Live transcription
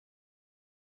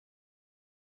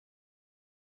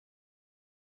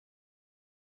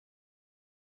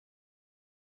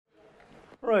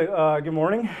All right, good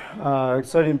morning.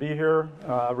 Excited to be here.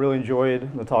 Really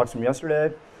enjoyed the talks from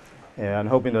yesterday and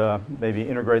hoping to maybe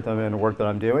integrate them in the work that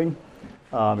I'm doing.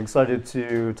 I'm excited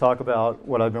to talk about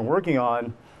what I've been working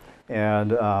on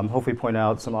and hopefully point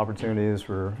out some opportunities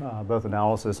for both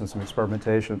analysis and some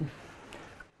experimentation.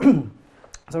 So what I'm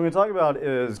going to talk about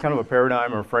is kind of a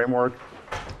paradigm or framework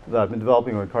that I've been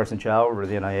developing with Carson Chow over at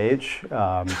the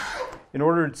NIH. In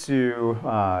order to,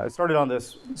 I started on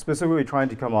this specifically trying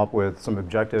to come up with some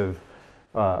objective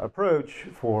approach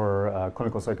for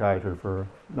clinical psychiatry for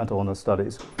mental illness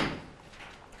studies.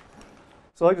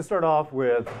 So I'd like to start off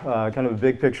with kind of a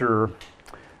big picture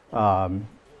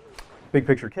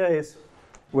case,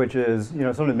 which is some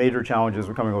of the major challenges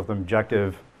we're coming up with an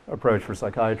objective approach for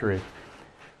psychiatry.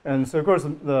 And so, of course,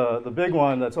 the big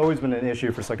one that's always been an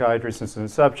issue for psychiatry since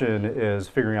inception is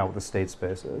figuring out what the state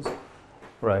space is.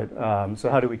 Right. So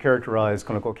how do we characterize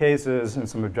clinical cases in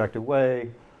some objective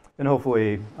way, and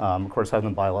hopefully, of course, have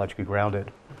them biologically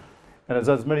grounded. And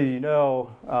as many of you know,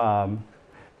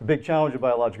 the big challenge of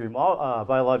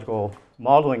biological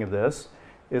modeling of this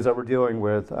is that we're dealing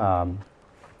with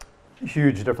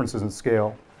huge differences in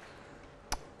scale.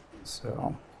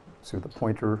 So let's see with the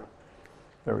pointer.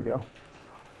 There we go.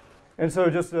 And so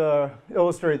just to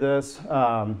illustrate this,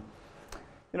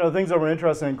 the things that we're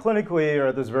interested in clinically are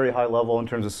at this very high level in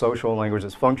terms of social and language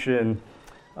dysfunction,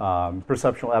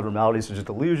 perceptual abnormalities such as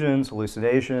delusions,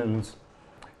 hallucinations.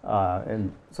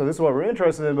 And so this is what we're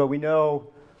interested in, but we know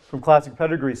from classic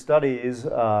pedigree studies,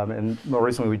 and more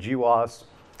recently with GWAS,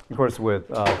 of course with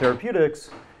therapeutics,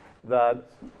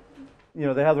 that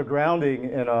they have their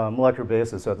grounding in a molecular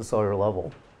basis at the cellular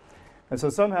level. And so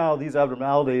somehow these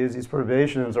abnormalities, these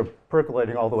perturbations are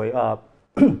percolating all the way up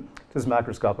to this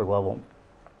macroscopic level.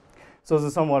 So this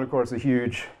is somewhat, of course, a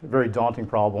huge, very daunting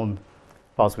problem,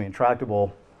 possibly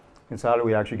intractable. And so how do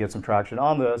we actually get some traction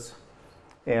on this?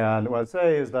 And what I'd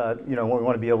say is that what we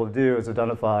want to be able to do is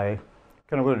identify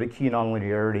kind of what are the key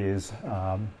nonlinearities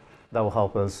that will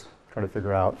help us try to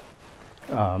figure out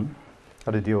how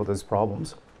to deal with these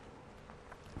problems.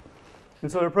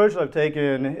 And so the approach that I've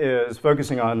taken is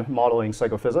focusing on modeling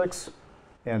psychophysics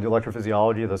and the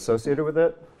electrophysiology that's associated with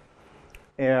it.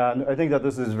 And I think that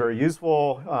this is very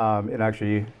useful in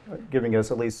actually giving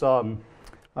us at least some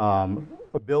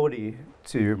ability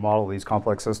to model these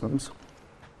complex systems.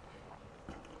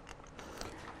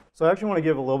 So I actually want to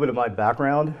give a little bit of my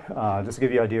background, just to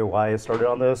give you an idea why I started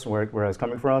on this, where I was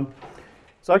coming from.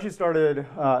 So I actually started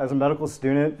as a medical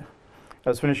student. I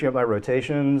was finishing up my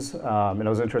rotations, and I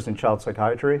was interested in child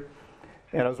psychiatry.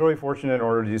 And I was really fortunate in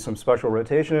order to do some special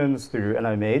rotations through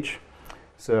NIMH.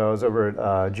 So I was over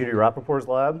at Judy Rappaport's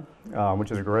lab, which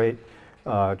is a great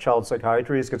child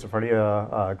psychiatry,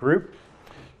 schizophrenia group.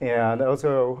 And I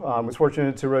also was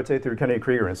fortunate to rotate through Kennedy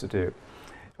Krieger Institute,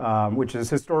 which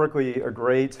is historically a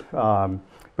great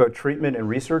both treatment and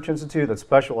research institute that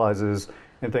specializes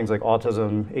in things like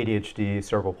autism, ADHD,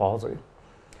 cerebral palsy.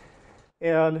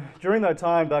 And during that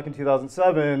time, back in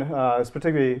 2007,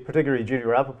 particularly Judy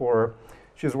Rappaport,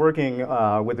 she was working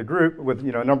with a group with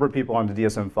a number of people on the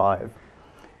DSM-5.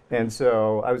 And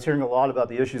so I was hearing a lot about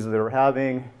the issues that they were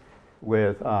having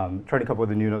with trying to come up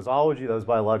with a new nosology that was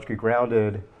biologically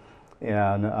grounded.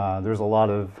 And there's a lot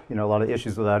of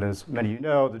issues with that. As many of you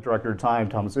know, the director of Time,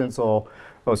 Thomas Insel,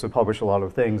 also published a lot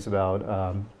of things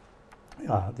about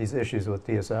these issues with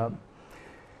DSM.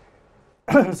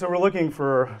 So we're looking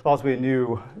for possibly a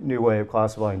new way of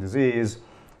classifying disease.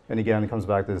 And again, it comes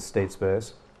back to the state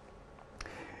space.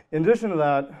 In addition to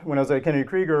that, when I was at Kennedy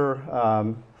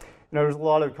Krieger, there's a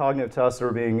lot of cognitive tests that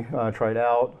are being tried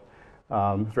out,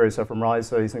 various fMRI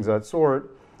studies, things of that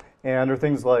sort. And there are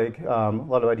things like a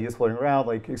lot of ideas floating around,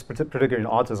 like particularly in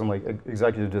autism, like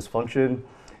executive dysfunction.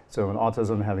 So in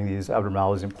autism, having these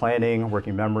abnormalities in planning,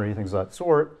 working memory, things of that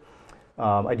sort.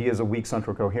 Ideas of weak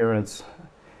central coherence.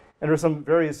 And there's some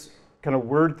various kind of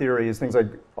word theories, things like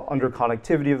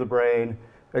underconnectivity of the brain,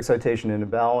 excitation and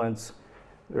imbalance.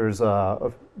 There's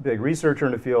a big researcher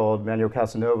in the field, Manuel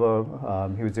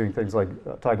Casanova. He was doing things like,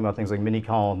 talking about things like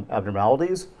mini-column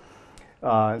abnormalities.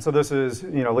 And so this is,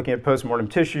 looking at postmortem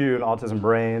tissue and autism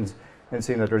brains and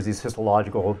seeing that there's these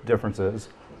histological differences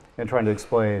and trying to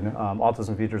explain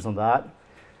autism features on that.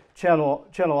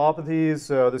 Channelopathies,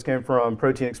 so this came from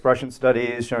protein expression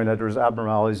studies showing that there's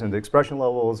abnormalities in the expression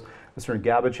levels, certain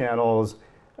GABA channels.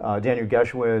 Daniel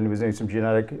Geschwin was doing some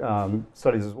genetic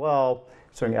studies as well,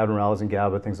 showing abnormalities in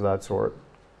GABA, things of that sort.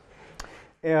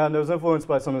 And it was influenced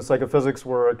by some of the psychophysics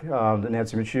work that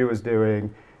Nancy Michu was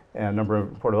doing, and a number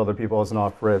of other people, as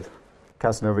not with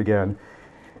Casanova again.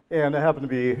 And I happened to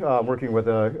be working with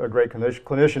a great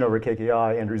clinician over at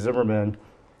KKI, Andrew Zimmerman,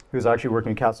 who's actually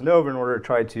working in Casanova in order to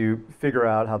try to figure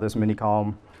out how this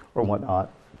mini-column or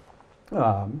whatnot,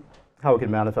 how it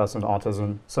can manifest in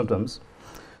autism symptoms.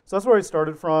 So that's where I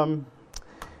started from.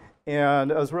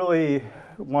 And I was really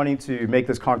wanting to make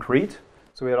this concrete.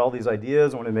 So we had all these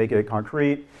ideas, I wanted to make it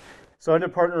concrete. So I ended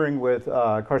up partnering with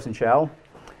Carson Chow.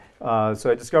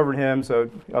 So I discovered him, so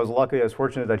I was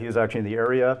fortunate that he was actually in the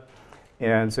area.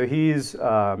 And so he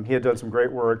had done some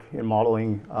great work in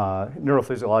modeling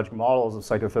neurophysiological models of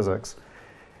psychophysics.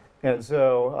 And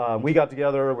so we got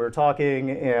together, we were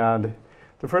talking, and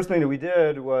the first thing that we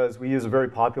did was we used a very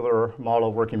popular model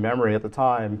of working memory at the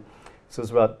time. So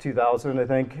it's about 2000, I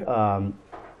think.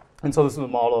 And so this is a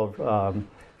model of,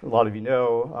 a lot of you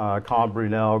know, Kahn,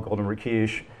 Brunel, Golden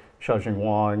Rakesh, Shashaank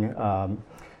Wang.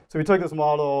 So we took this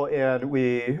model and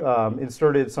we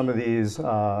inserted some of these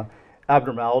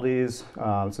abnormalities,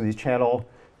 so these channel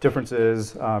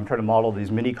differences, trying to model these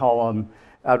mini-column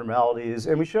abnormalities.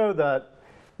 And we showed that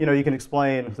you can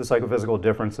explain the psychophysical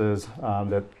differences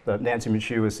that Nancy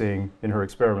Michu was seeing in her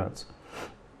experiments.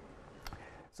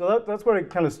 So that's where it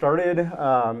kind of started.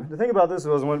 The thing about this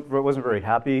was I wasn't very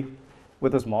happy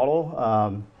with this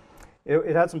model.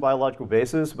 It had some biological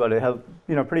basis, but it had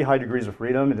pretty high degrees of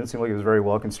freedom. It didn't seem like it was very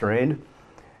well constrained.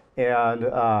 And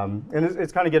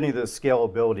it's kind of getting to the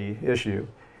scalability issue.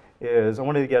 I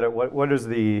wanted to get at what is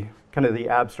the kind of the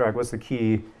abstract, what's the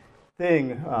key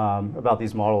thing about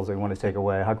these models they want to take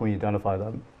away? How can we identify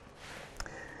them?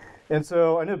 And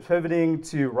so I ended up pivoting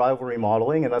to rivalry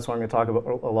modeling, and that's what I'm going to talk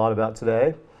a lot about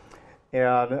today.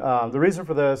 And the reason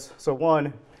for this, so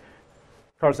one,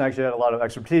 Carson actually had a lot of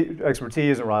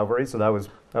expertise in rivalry, so that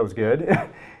was good.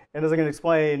 And as I can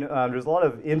explain, there's a lot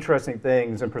of interesting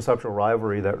things in perceptual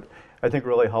rivalry that I think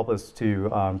really help us to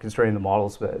constrain the model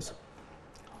space.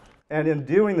 And in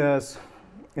doing this,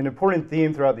 an important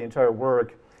theme throughout the entire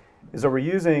work is that we're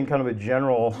using kind of a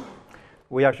general,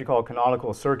 we actually call a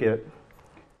canonical circuit.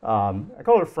 I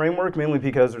call it a framework mainly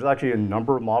because there's actually a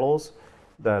number of models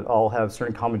that all have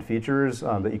certain common features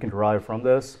that you can derive from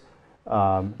this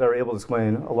that are able to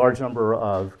explain a large number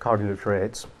of cognitive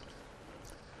traits.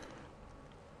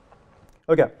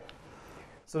 Okay,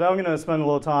 so now I'm going to spend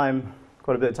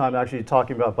quite a bit of time actually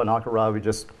talking about binocular rivalry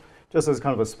just as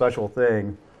kind of a special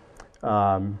thing.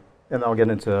 And then I'll get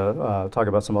into talk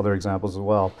about some other examples as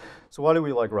well. So why do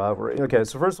we like rivalry? Okay,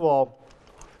 so first of all,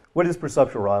 what is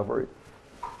perceptual rivalry?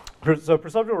 So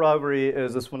perceptual rivalry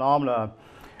is this phenomena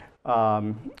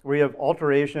where you have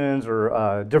alterations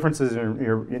or differences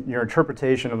in your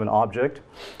interpretation of an object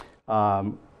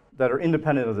that are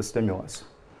independent of the stimulus.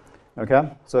 Okay,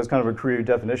 so that's kind of a crude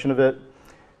definition of it.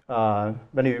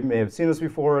 Many of you may have seen this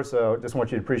before, so I just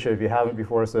want you to appreciate if you haven't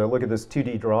before. So look at this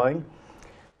 2D drawing.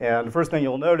 And the first thing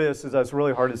you'll notice is that it's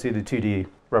really hard to see the 2D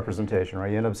representation,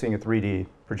 right? You end up seeing a 3D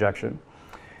projection.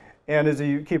 And as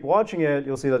you keep watching it,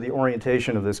 you'll see that the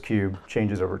orientation of this cube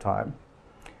changes over time.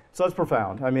 So that's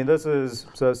profound. I mean,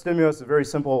 so stimulus is a very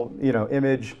simple,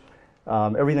 image.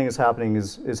 Everything is happening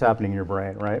in your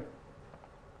brain, right?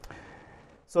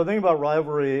 So the thing about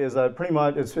rivalry is that pretty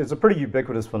much it's a pretty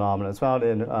ubiquitous phenomenon. It's found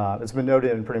in, it's been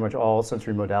noted in pretty much all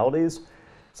sensory modalities.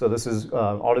 So this is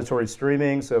auditory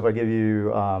streaming. So if I give you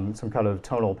some kind of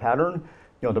tonal pattern,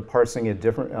 you'll end up parsing it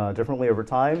differently over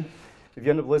time. If you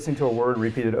end up listening to a word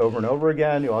repeated over and over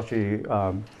again, you'll actually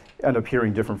end up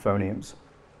hearing different phonemes.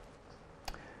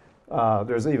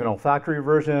 There's even olfactory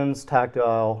versions,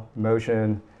 tactile,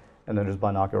 motion, and then there's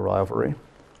binocular rivalry.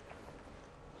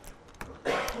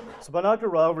 So binocular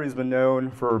rivalry has been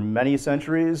known for many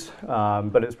centuries,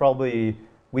 but it's probably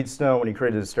Wheatstone, when he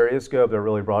created a stereoscope, that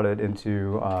really brought it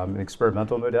into an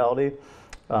experimental modality,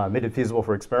 made it feasible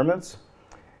for experiments.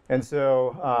 And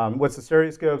so what's the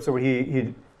stereoscope? So what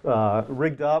he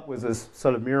rigged up was this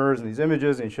set of mirrors and these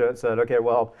images, and he said, okay,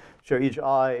 well, show each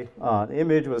eye an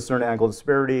image with a certain angle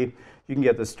disparity, you can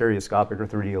get this stereoscopic or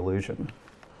 3D illusion.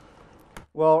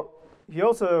 Well, he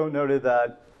also noted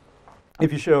that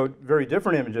if you showed very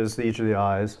different images to each of the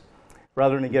eyes,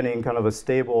 rather than getting kind of a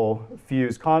stable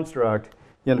fused construct,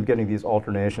 you end up getting these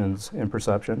alternations in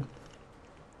perception.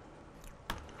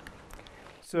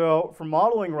 So for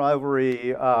modeling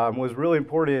rivalry, what was really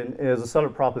important is a set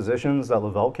of propositions that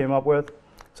Lavelle came up with.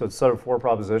 So it's a set of 4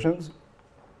 propositions.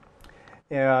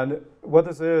 And what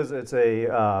this is, it's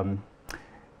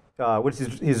what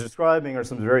he's describing are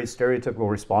some very stereotypical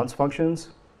response functions.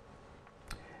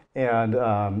 And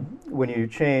when you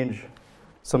change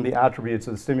some of the attributes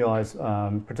of the stimuli,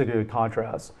 particularly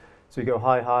contrast. So you go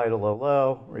high, high to low,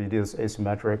 low, or you do this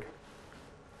asymmetric.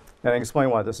 And I can explain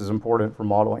why this is important for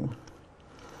modeling.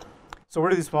 So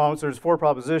what are these problems? There's 4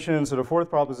 propositions. So the 4th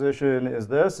proposition is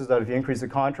that if you increase the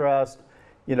contrast,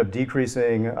 you end up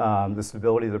decreasing the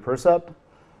stability of the percept.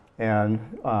 And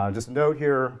just a note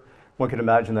here, one could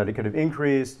imagine that it could have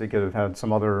increased, it could have had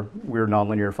some other weird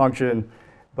nonlinear function,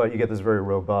 but you get this very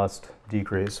robust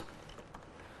decrease.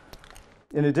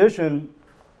 In addition,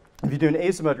 if you do an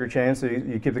asymmetric change, so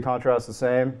you keep the contrast the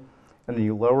same, and then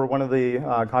you lower one of the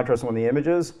contrast in one of the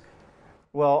images,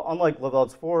 well, unlike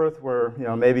Level's fourth, where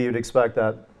maybe you'd expect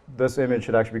that this image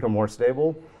should actually become more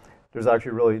stable, there's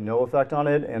actually really no effect on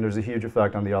it, and there's a huge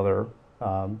effect on the other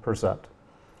percept.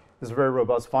 This is a very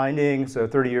robust finding. So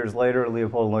 30 years later,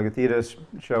 Leopold and Logothetis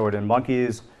show it in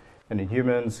monkeys and in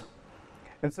humans.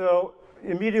 And so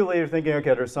immediately you're thinking,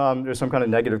 okay, there's some kind of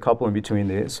negative coupling between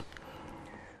these.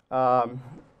 And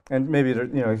maybe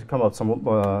come up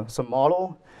some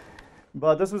model.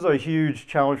 But this was a huge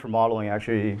challenge for modeling,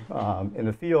 actually, in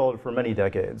the field for many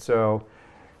decades. So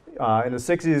in the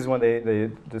 60s, when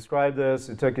they described this,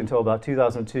 it took until about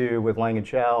 2002 with Lang and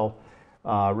Chow,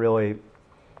 really,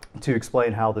 to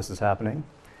explain how this is happening.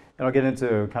 And I'll get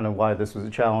into kind of why this was a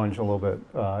challenge a little bit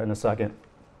in a second.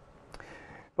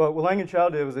 But what Lang and Chow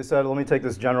did was they said, let me take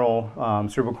this general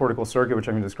cerebrocortical circuit, which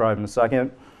I'm going to describe in a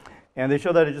second, and they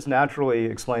showed that it just naturally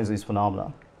explains these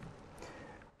phenomena.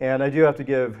 And I do have to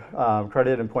give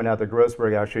credit and point out that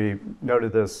Grossberg actually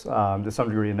noted this to some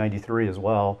degree in '93 as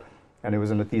well, and it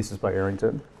was in a thesis by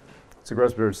Arrington. So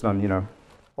Grossberg's done,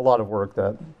 a lot of work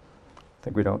that I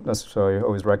think we don't necessarily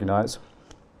always recognize.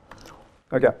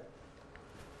 Okay,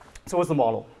 so what's the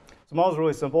model? So the model is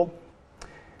really simple.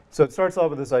 So it starts off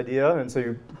with this idea, and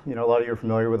so a lot of you are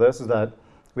familiar with this, is that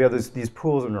we have these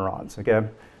pools of neurons, okay?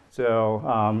 So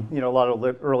a lot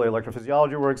of early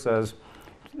electrophysiology work says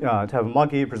to have a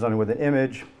monkey presented with an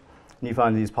image, and you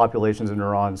find these populations of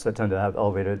neurons that tend to have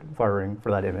elevated firing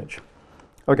for that image.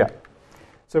 Okay,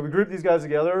 so we group these guys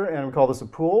together, and we call this a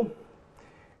pool.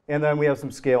 And then we have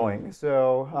some scaling.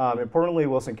 So importantly,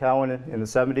 Wilson Cowan in the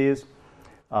 70s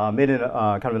made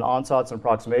kind of an ansatz and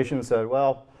approximation and said,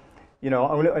 well,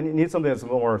 I need something that's a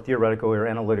little more theoretical or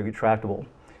analytically tractable.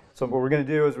 So what we're going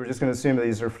to do is we're just going to assume that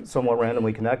these are somewhat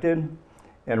randomly connected,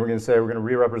 and we're going to say we're going to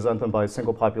re-represent them by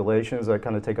single populations that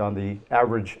kind of take on the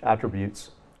average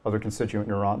attributes of their constituent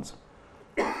neurons.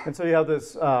 And so you have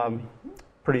this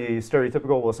pretty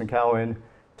stereotypical Wilson Cowan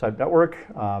type network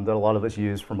that a lot of us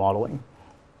use for modeling.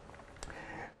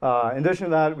 In addition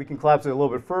to that, we can collapse it a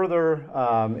little bit further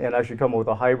and actually come up with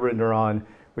a hybrid neuron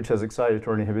which has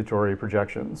excitatory and inhibitory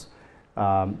projections.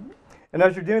 And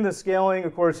as you're doing this scaling,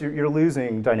 of course, you're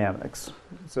losing dynamics.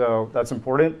 So that's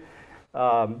important.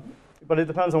 But it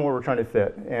depends on what we're trying to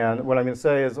fit. And what I'm going to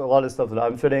say is a lot of stuff that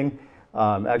I'm fitting,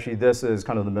 actually this is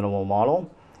kind of the minimal model.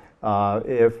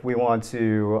 If we want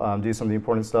to do some of the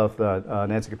important stuff that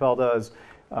Nancy Capel does,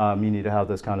 you need to have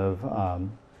this kind of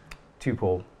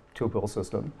two-pool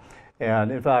system.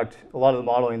 And in fact, a lot of the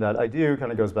modeling that I do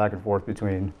kind of goes back and forth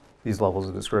between these levels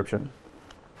of description.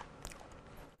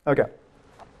 Okay.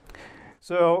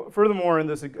 So furthermore,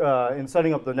 in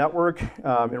setting up the network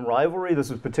in rivalry, this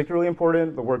is particularly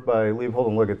important, the work by Leopold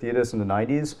and Logothetis in the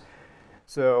 90s.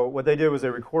 So what they did was they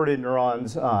recorded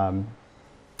neurons. So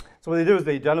what they did was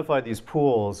they identified these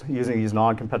pools using these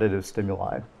non-competitive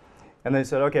stimuli. And they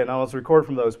said, okay, now let's record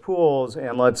from those pools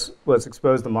and let's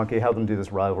expose the monkey, have them do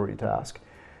this rivalry task.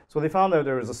 So they found that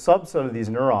there was a subset of these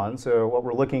neurons. So what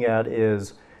we're looking at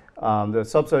is the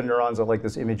subset of neurons that like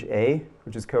this image A,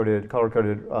 which is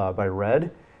color-coded by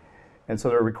red. And so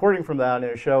they're recording from that and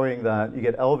they're showing that you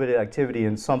get elevated activity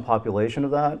in some population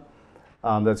of that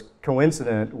that's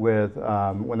coincident with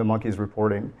when the monkey is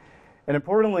reporting. And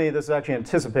importantly, this is actually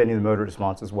anticipating the motor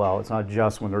response as well. It's not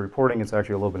just when they're reporting, it's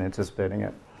actually a little bit anticipating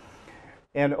it.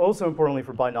 And also importantly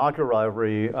for binocular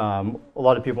rivalry, a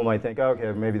lot of people might think, oh,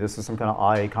 okay, maybe this is some kind of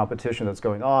eye competition that's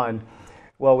going on.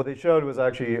 Well, what they showed was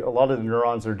actually a lot of the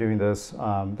neurons are doing this,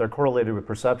 they're correlated with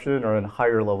perception or in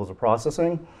higher levels of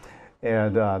processing,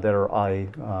 and that are eye,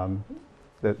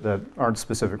 that aren't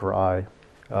specific for eye,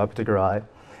 particular eye.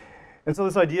 And so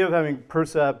this idea of having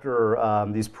percept or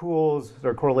these pools that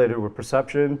are correlated with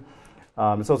perception,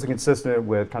 it's also consistent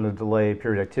with kind of delay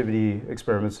period activity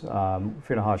experiments,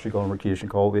 Funahashi, Goldman, and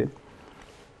Colby.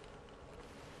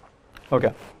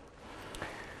 Okay.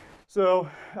 So,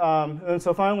 and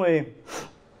so finally,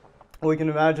 what we can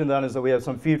imagine then is that we have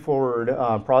some feed-forward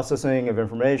processing of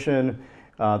information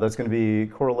that's going to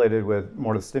be correlated with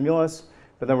more of the stimulus,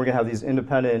 but then we're going to have these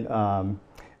independent,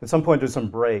 at some point there's some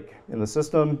break in the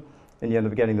system, and you end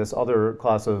up getting this other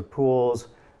class of pools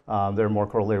that are more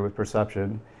correlated with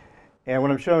perception. And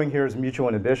what I'm showing here is mutual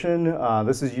inhibition.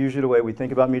 This is usually the way we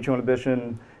think about mutual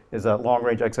inhibition, is that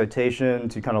long-range excitation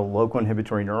to kind of local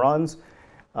inhibitory neurons.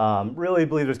 Really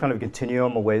believe there's kind of a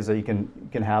continuum of ways that you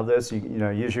can have this.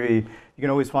 Usually you can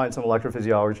always find some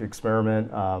electrophysiology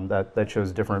experiment that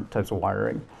shows different types of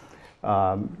wiring.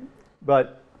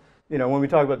 But when we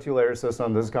talk about two-layer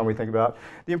system, this is kind of what we think about.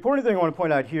 The important thing I want to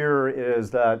point out here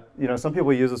is that some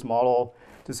people use this model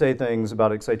to say things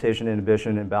about excitation,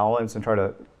 inhibition, and balance and try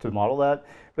to model that.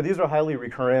 But these are highly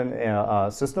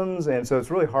recurrent systems, and so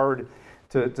it's really hard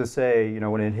to say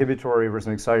what an inhibitory versus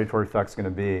an excitatory effect is going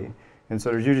to be. And so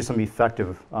there's usually some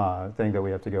effective thing that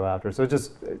we have to go after. So I'm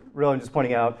just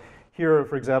pointing out here,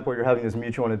 for example, you're having this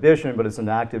mutual inhibition, but it's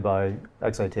enacted by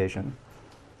excitation.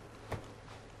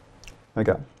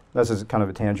 Okay. This is kind of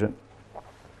a tangent.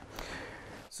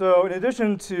 So in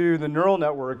addition to the neural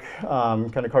network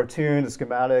kind of cartoon, the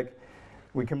schematic,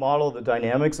 we can model the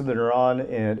dynamics of the neuron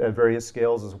at various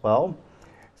scales as well.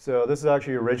 So this is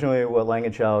actually originally what Lang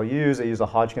and Chow used. They used a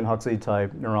Hodgkin-Huxley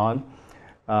type neuron.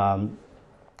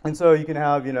 And so you can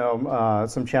have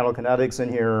some channel kinetics in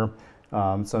here,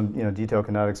 some detailed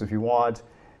kinetics if you want,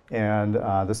 and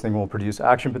this thing will produce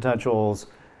action potentials.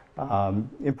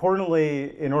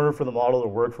 Importantly, in order for the model to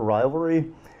work for rivalry,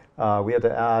 they had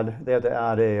to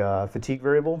add a fatigue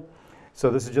variable.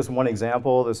 So this is just one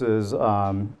example. This is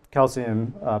a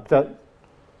calcium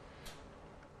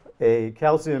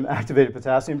activated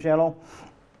potassium channel.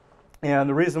 And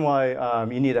the reason why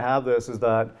you need to have this is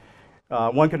that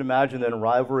one could imagine that in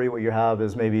rivalry what you have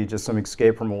is maybe just some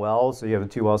escape from a well. So you have a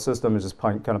two-well system, it's just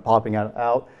kind of popping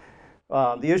out.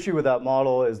 The issue with that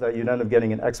model is that you'd end up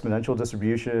getting an exponential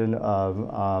distribution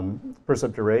of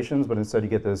percept durations, but instead you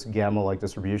get this gamma-like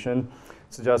distribution,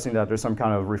 suggesting that there's some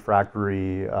kind of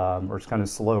refractory or kind of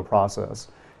slow process.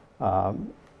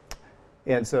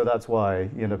 And so that's why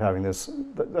you end up having this.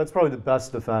 That's probably the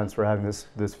best defense for having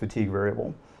this fatigue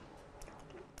variable.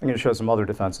 I'm going to show some other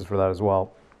defenses for that as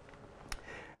well.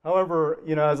 However,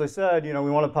 as I said, we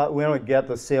want to get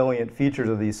the salient features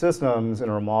of these systems in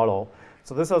our model.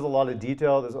 So this has a lot of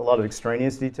detail. There's a lot of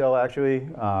extraneous detail, actually,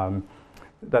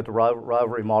 that the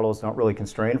rivalry models don't really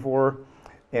constrain for.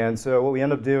 And so what we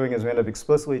end up doing is we end up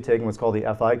explicitly taking what's called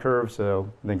the FI curve.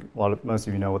 So I think most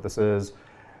of you know what this is.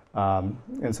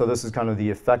 And so this is kind of the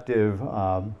effective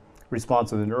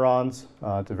response of the neurons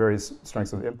to various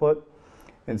strengths of input.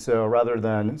 And so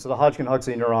the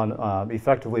Hodgkin-Huxley neuron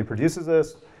effectively produces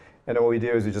this. And then what we do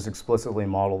is we just explicitly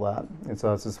model that. And so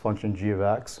that's this function g of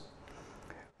x.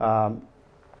 And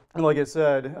like I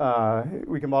said,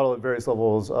 we can model at various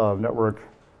levels of network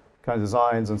kind of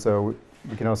designs, and so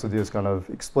we can also do this kind of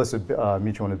explicit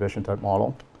mutual inhibition type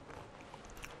model.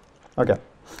 Okay,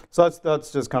 so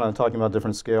that's just kind of talking about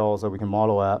different scales that we can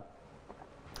model at.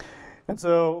 And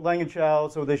so Lang and Chow,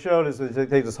 so what they showed is they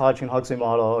take this Hodgkin-Huxley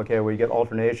model, okay, where you get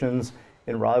alternations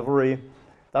in rivalry.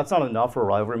 That's not enough for a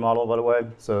rivalry model, by the way,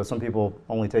 so some people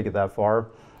only take it that far.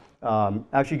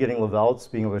 Actually getting Levelts,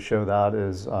 being able to show that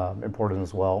is important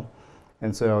as well.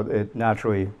 And so it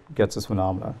naturally gets this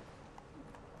phenomena.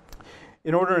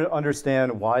 In order to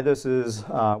understand why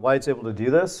why it's able to do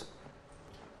this,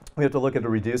 we have to look at the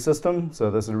reduced system.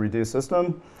 So this is a reduced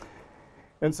system.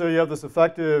 And so you have this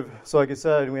effective, so like I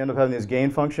said, we end up having these gain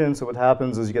functions. So what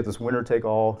happens is you get this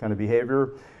winner-take-all kind of behavior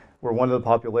where one of the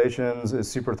populations is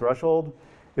super threshold.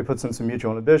 It puts in some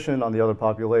mutual inhibition on the other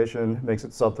population, makes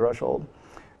it sub-threshold.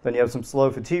 Then you have some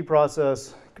slow fatigue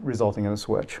process resulting in a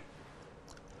switch.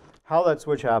 How that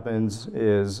switch happens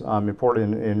is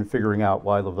important in figuring out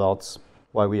why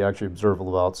we actually observe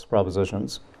Levelts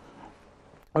propositions.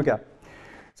 Okay,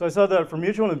 so I said that for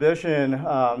mutual inhibition,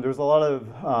 there's a lot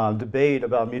of debate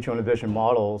about mutual inhibition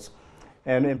models.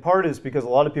 And in part is because a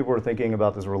lot of people are thinking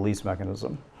about this release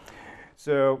mechanism.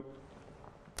 So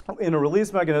in a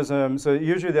release mechanism, so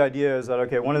usually the idea is that,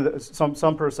 okay,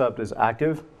 some percept is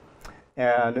active,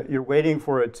 and you're waiting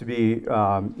for it to be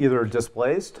either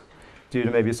displaced due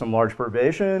to maybe some large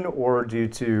perturbation or due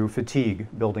to fatigue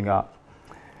building up.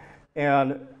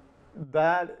 And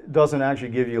that doesn't actually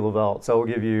give you Levelts. So it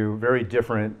will give you very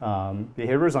different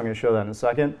behaviors. I'm going to show that in a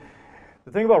second.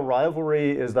 The thing about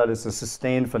rivalry is that it's a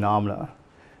sustained phenomena.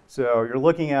 So you're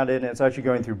looking at it, and it's actually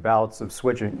going through bouts of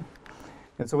switching.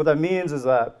 And so what that means is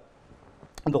that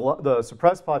the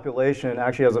suppressed population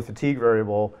actually has a fatigue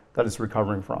variable that it's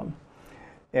recovering from.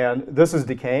 And this is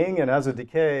decaying, and as it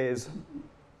decays,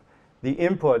 the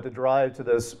input to drive to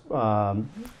this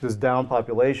down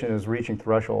population is reaching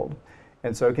threshold.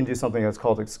 And so it can do something that's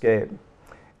called escape.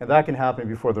 And that can happen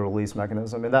before the release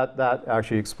mechanism. And that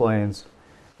actually explains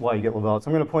why you get Levelts.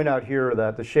 I'm going to point out here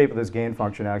that the shape of this gain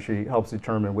function actually helps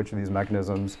determine which of these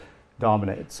mechanisms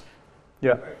dominates.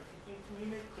 Yeah? Right. Can you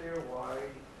make clear why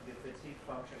the fatigue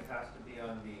function has to be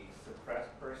on the suppressed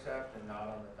percept and not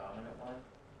on the dominant one?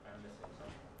 I'm missing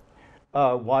something.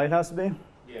 Why it has to be?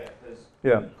 Yeah, because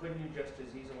Yeah. couldn't you just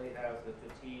as easily have the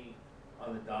fatigue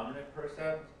on the dominant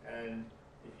percept, and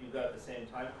if you got the same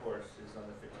time course as on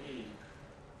the fatigue,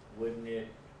 wouldn't it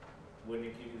give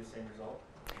you the same result?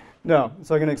 No,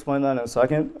 so I can explain that in a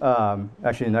second.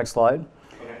 Actually, next slide.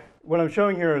 Okay. What I'm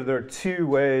showing here, there are two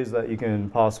ways that you can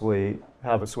possibly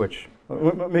have a switch. I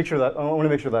want to make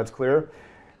sure that's clear.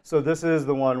 So this is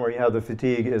the one where you have the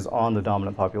fatigue is on the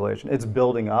dominant population. It's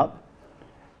building up.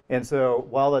 And so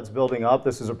while that's building up,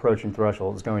 this is approaching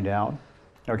threshold. It's going down.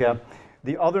 Okay?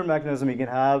 The other mechanism you can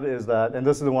have is that, and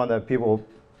this is the one that people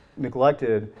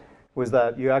neglected, was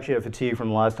that you actually have fatigue from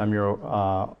the last time you're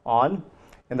on.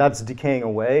 And that's decaying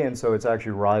away, and so it's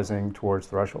actually rising towards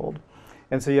threshold.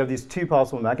 And so you have these two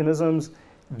possible mechanisms.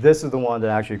 This is the one that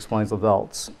actually explains the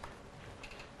Welts.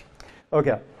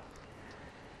 Okay.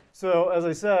 So as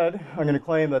I said, I'm going to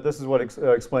claim that this is what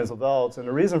explains the Welts. And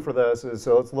the reason for this is,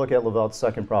 so let's look at Levelt's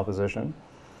second proposition.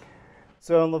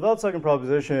 So in Levelt's second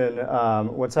proposition,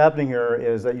 what's happening here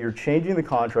is that you're changing the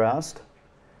contrast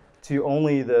to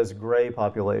only this gray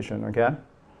population, okay?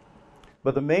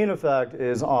 But the main effect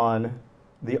is on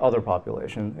the other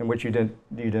population in which you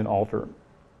didn't alter.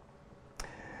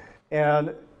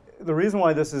 And the reason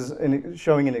why this is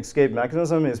showing an escape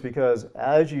mechanism is because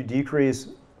as you decrease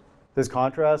this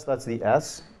contrast, that's the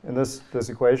S in this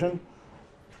equation,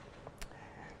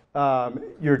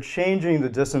 you're changing the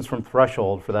distance from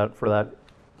threshold for that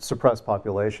suppressed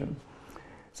population.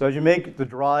 So as you make the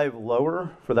drive lower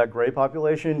for that gray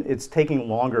population, it's taking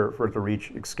longer for it to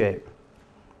reach escape.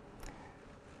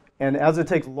 And as it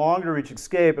takes longer to reach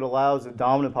escape, it allows the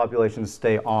dominant population to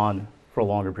stay on for a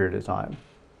longer period of time.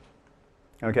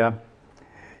 Okay?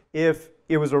 If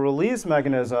it was a release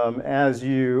mechanism,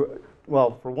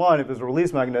 well, for one, if it was a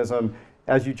release mechanism,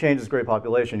 as you change this gray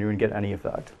population, you wouldn't get any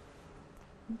effect.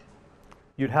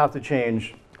 You'd have to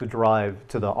change the drive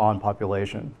to the on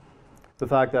population. The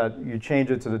fact that you change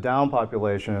it to the down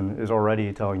population is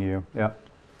already telling you, yeah.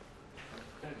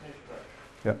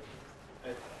 Yeah.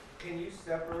 Can you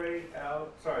separate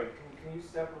out, can you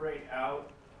separate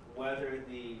out whether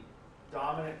the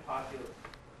dominant population,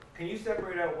 can you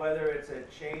separate out whether it's a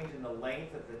change in the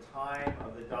length of the time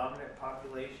of the dominant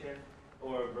population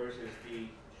or versus the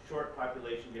short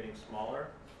population getting smaller?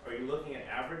 Are you looking at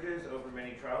averages over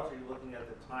many trials, or are you looking at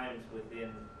the times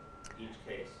within each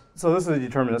case? So this is a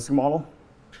deterministic model.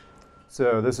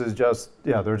 So this is just,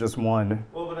 yeah, there's just one.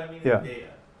 Well, but I mean yeah. in data.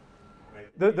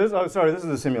 This is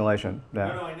a simulation. Yeah.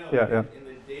 No, I know. Yeah, yeah. In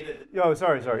the data. Oh,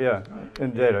 sorry, yeah.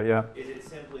 In data, yeah. Is it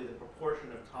simply the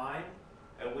proportion of time,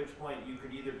 at which point you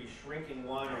could either be shrinking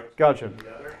one or Gotcha.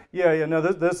 expanding the other? Yeah. No,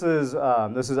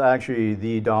 this is actually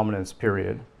the dominance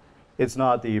period. It's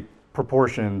not the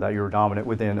proportion that you're dominant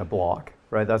within a block,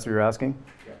 right? That's what you're asking?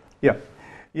 Yeah.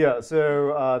 Yeah,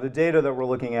 so the data that we're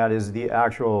looking at is the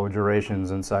actual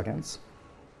durations in seconds.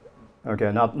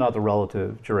 Okay, not the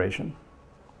relative duration.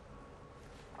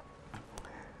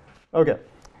 Okay,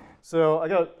 so I'm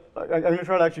going to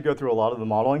try to actually go through a lot of the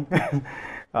modeling.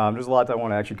 There's a lot that I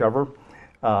want to actually cover.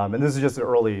 And this is just the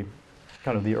early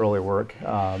work.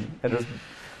 And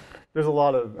there's a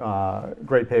lot of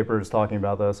great papers talking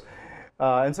about this.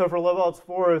 And so for Levelt's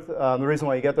fourth, the reason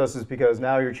why you get this is because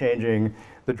now you're changing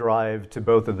the drive to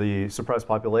both of the suppressed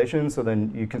populations, so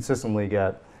then you consistently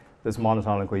get this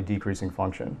monotonically decreasing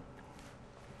function.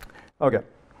 Okay,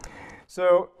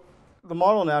 so the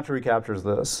model naturally captures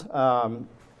this. And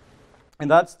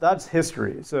that's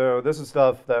history. So this is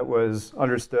stuff that was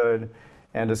understood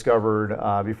and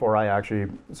discovered before I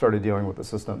actually started dealing with the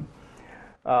system.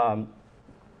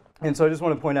 And so I just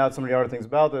want to point out some of the other things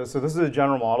about this. So this is a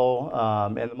general model,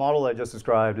 and the model I just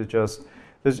described is just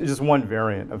one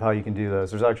variant of how you can do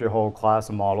this. There's actually a whole class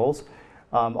of models.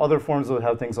 Other forms will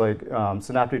have things like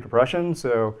synaptic depression.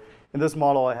 So in this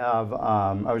model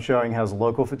I was showing has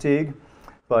local fatigue,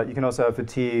 but you can also have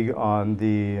fatigue on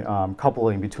the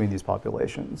coupling between these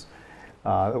populations.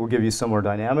 It will give you similar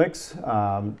dynamics.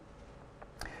 People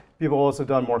have also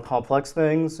done more complex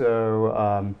things.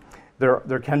 So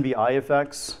there can be eye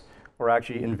effects, or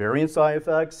actually invariance eye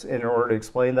effects. In order to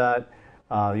explain that,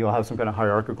 you'll have some kind of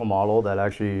hierarchical model that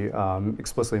actually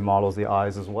explicitly models the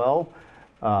eyes as well.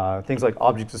 Things like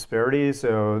object disparity,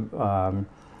 so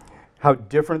how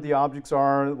different the objects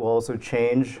are will also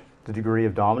change the degree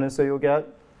of dominance that you'll get.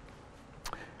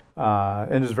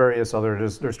 And there's various other,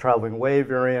 there's traveling wave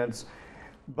variants.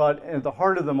 But at the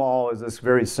heart of them all is this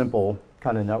very simple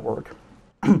kind of network.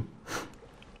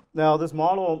 Now this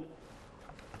model,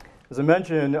 as I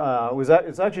mentioned,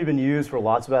 it's actually been used for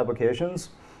lots of applications.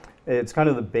 It's kind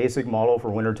of the basic model for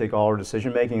winner-take-all or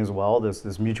decision-making as well,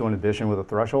 this mutual inhibition with a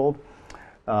threshold.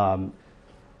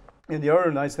 And the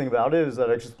other nice thing about it is that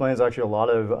it explains actually a lot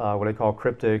of what I call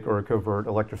cryptic or covert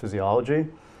electrophysiology.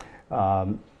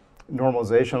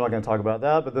 Normalization, I'm not going to talk about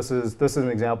that, but this is an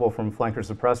example from flanker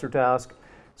suppressor task.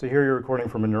 So here you're recording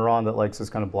from a neuron that likes this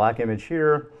kind of black image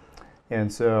here.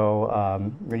 And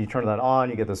so when you turn that on,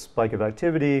 you get this spike of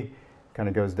activity, kind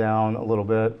of goes down a little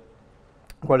bit,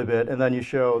 quite a bit, and then you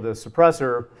show the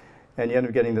suppressor, and you end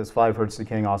up getting this 5 Hertz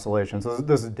decaying oscillation. So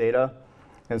this is data,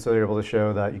 and so you're able to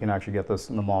show that you can actually get this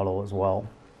in the model as well.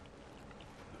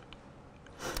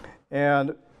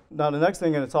 And now the next thing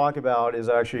I'm going to talk about is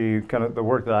actually kind of the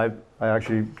work that I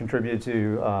actually contributed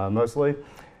to mostly,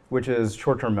 which is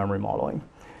short-term memory modeling.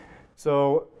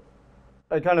 So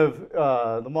I kind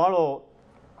of, the model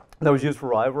that was used for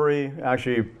rivalry,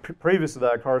 actually previous to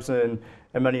that, Carson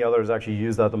and many others actually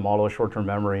used that to model short-term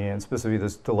memory and specifically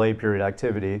this delay period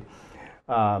activity.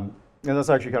 And that's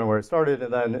actually kind of where it started.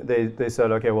 And then they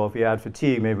said, okay, well, if we add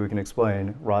fatigue, maybe we can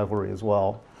explain rivalry as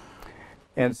well.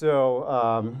 And so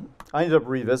I ended up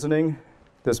revisiting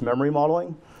this memory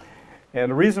modeling. And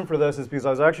the reason for this is because I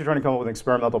was actually trying to come up with an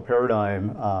experimental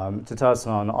paradigm to test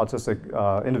on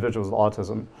autistic individuals with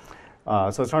autism. So I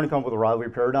was trying to come up with a rivalry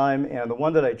paradigm, and the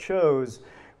one that I chose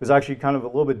was actually kind of a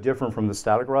little bit different from the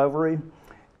static rivalry.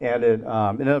 And it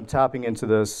ended up tapping into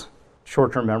this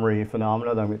short-term memory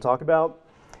phenomena that I'm going to talk about.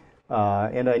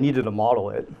 And I needed to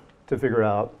model it to figure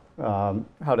out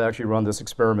how to actually run this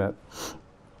experiment.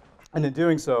 And in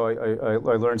doing so,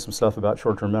 I learned some stuff about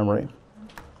short-term memory.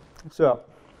 So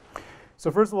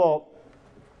first of all,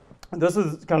 this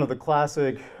is kind of the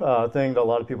classic thing that a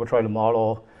lot of people try to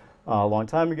model a long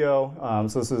time ago.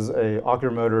 So this is a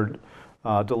oculomotor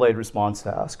delayed response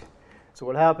task. So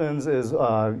what happens is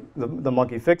the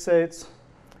monkey fixates,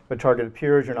 the target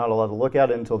appears, you're not allowed to look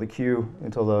at it until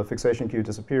the fixation cue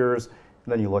disappears,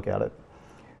 and then you look at it.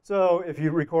 So if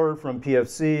you record from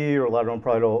PFC or lateral and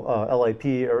parietal LIP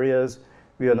areas,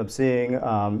 we end up seeing,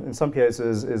 in some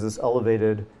cases, is this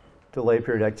elevated delay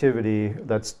period activity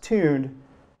that's tuned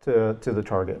to the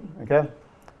target, okay?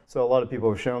 So a lot of people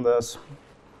have shown this.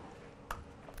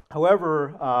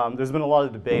 However, there's been a lot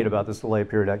of debate about this delay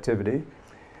period activity.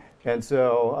 And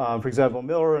so, for example,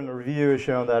 Miller in the review has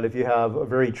shown that if you have a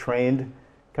very trained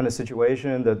kind of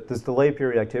situation, that this delay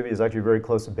period activity is actually very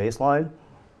close to baseline.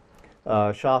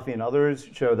 Shafi and others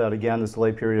show that, again, this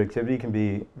delay period activity can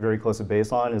be very close to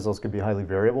baseline, as also could be highly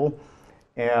variable.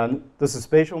 And this is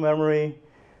spatial memory.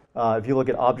 If you look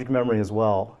at object memory as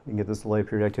well, you can get this delay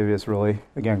period activity that's really,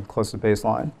 again, close to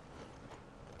baseline.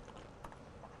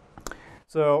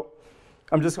 So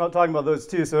I'm just talking about those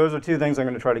two. So those are two things I'm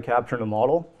going to try to capture in the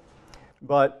model.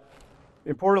 But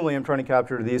importantly, I'm trying to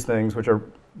capture these things, which are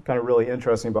kind of really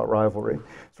interesting about rivalry.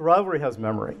 So rivalry has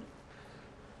memory.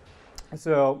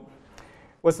 So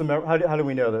what's the how do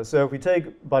we know this? So if we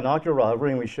take binocular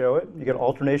rivalry and we show it, you get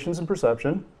alternations in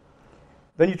perception.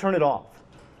 Then you turn it off.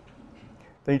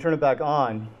 Then you turn it back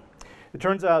on. It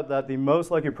turns out that the most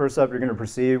likely percept you're going to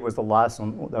perceive was the last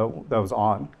one that was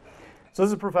on. So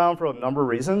this is profound for a number of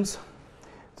reasons.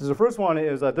 So the first one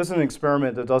is that this is an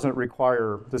experiment that doesn't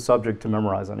require the subject to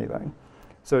memorize anything.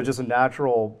 So it's just a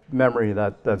natural memory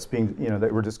that's being,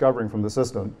 that we're discovering from the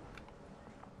system.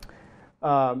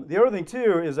 The other thing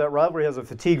too is that rivalry has a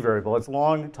fatigue variable. Its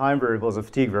long time variable is a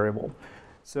fatigue variable.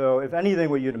 So if anything,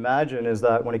 what you'd imagine is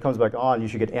that when it comes back on, you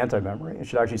should get anti-memory. It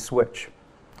should actually switch.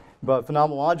 But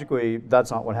phenomenologically,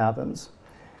 that's not what happens.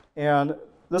 And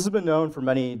this has been known for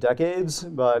many decades,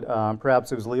 but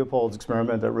perhaps it was Leopold's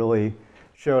experiment that really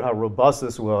showed how robust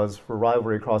this was for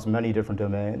rivalry across many different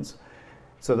domains.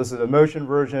 So this is a motion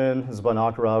version, this is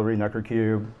binocular rivalry, Necker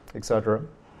cube, et cetera.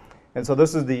 And so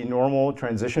this is the normal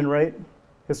transition rate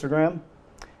histogram.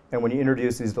 And when you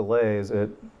introduce these delays,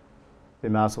 they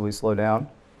massively slow down.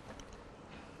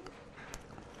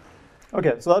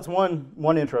 Okay, so that's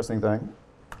one interesting thing.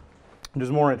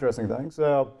 There's more interesting things.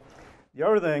 So the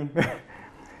other thing,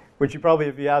 which you probably,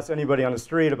 if you ask anybody on the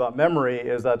street about memory,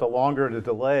 is that the longer the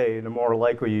delay, the more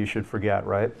likely you should forget,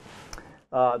 right?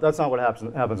 That's not what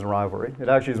happens in rivalry. It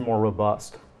actually is more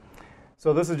robust.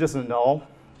 So this is just a null.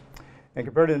 And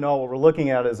compared to the null, what we're looking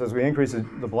at is as we increase the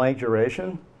blank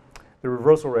duration, the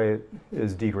reversal rate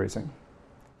is decreasing.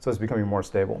 So it's becoming more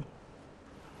stable.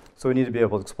 So we need to be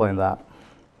able to explain that.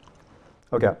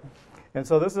 Okay. And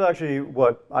so this is actually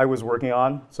what I was working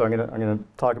on. So I'm gonna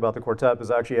talk about the quartet, because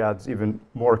it actually adds even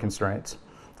more constraints.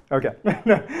 Okay.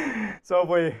 So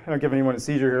hopefully I don't give anyone a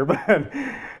seizure here, but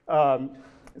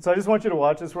so I just want you to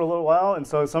watch this for a little while. And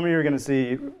so some of you are going to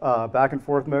see back and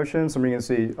forth motion. Some of you are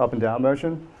going to see up and down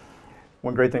motion.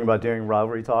 One great thing about doing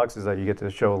rivalry talks is that you get to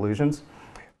show illusions.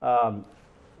 And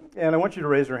I want you to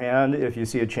raise your hand if you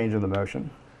see a change in the motion.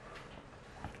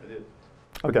 I do.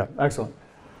 Okay, excellent.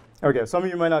 Okay, some of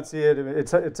you might not see it.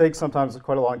 It takes sometimes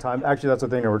quite a long time. Actually, that's the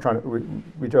thing that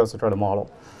we also try to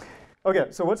model. Okay,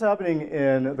 so what's happening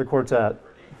in the quartet?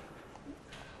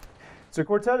 So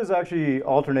quartet is actually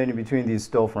alternating between these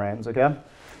still frames, okay?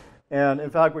 And in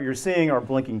fact, what you're seeing are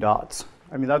blinking dots.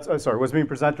 I mean, what's being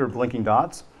presented are blinking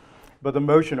dots, but the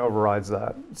motion overrides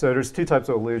that. So there's two types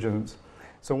of illusions.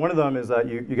 So one of them is that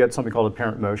you get something called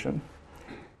apparent motion.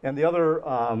 And the other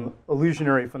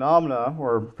illusionary phenomena,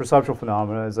 or perceptual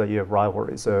phenomena, is that you have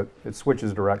rivalry. So it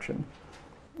switches direction,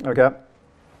 okay?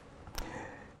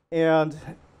 And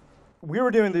we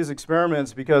were doing these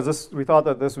experiments because we thought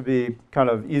that this would be kind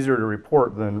of easier to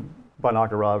report than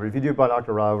binocular rivalry. If you do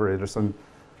binocular rivalry, it's a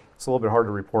little bit hard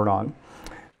to report on.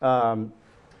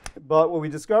 But what we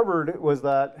discovered was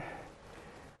that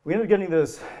we ended up getting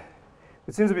this,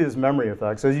 it seems to be this memory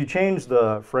effect. So as you change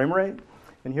the frame rate,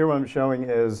 and here what I'm showing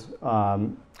is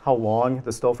how long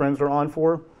the still frames are on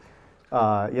for,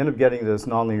 you end up getting this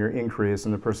nonlinear increase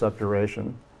in the percept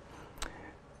duration.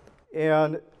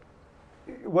 And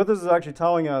what this is actually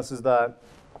telling us is that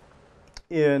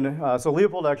so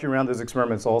Leopold actually ran these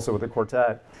experiments also with the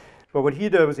quartet, but what he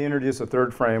did was he introduced a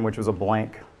third frame, which was a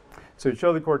blank. So he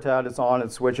showed the quartet, it's on,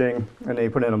 it's switching, and then he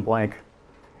put in a blank,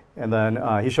 and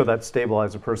then he showed that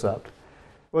stabilized the percept.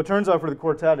 Well, it turns out for the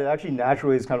quartet, it actually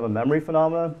naturally is kind of a memory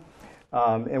phenomena.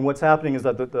 And what's happening is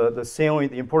that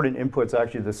the important input's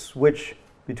actually the switch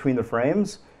between the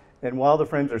frames. And while the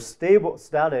frames are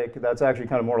static, that's actually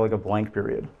kind of more like a blank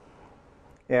period.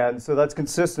 And so that's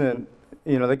consistent,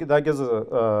 that gives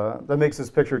that makes this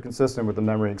picture consistent with the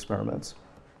memory experiments.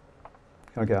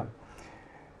 Okay.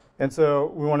 And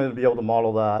so we wanted to be able to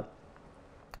model that.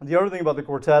 The other thing about the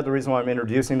quartet, the reason why I'm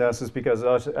introducing this is because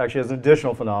it actually has an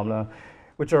additional phenomena,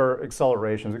 which are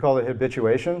accelerations. We call it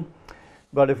habituation.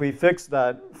 But if we fix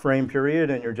that frame period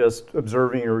and you're just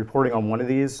observing or reporting on one of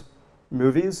these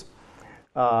movies,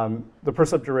 the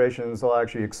percept durations will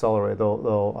actually accelerate.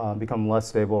 They'll become less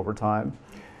stable over time.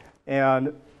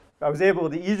 And I was able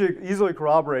to easily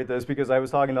corroborate this because I was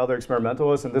talking to other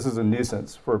experimentalists, and this is a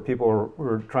nuisance for people who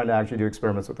are trying to actually do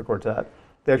experiments with the quartet.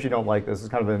 They actually don't like this. It's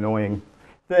kind of an annoying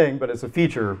thing, but it's a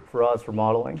feature for us for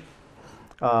modeling.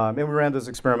 And we ran those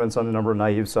experiments on a number of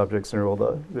naive subjects and were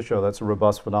able to show that's a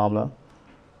robust phenomena.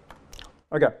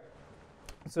 Okay,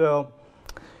 so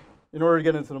in order to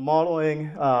get into the modeling,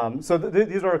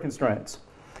 these are our constraints.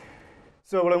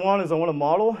 So what I want is I want a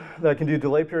model that can do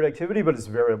delay period activity, but it's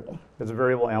variable. It's a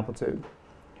variable amplitude.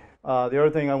 The other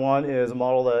thing I want is a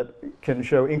model that can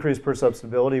show increased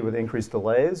perceptibility with increased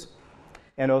delays,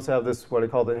 and also have this, we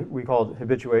call it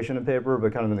habituation in paper,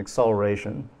 but kind of an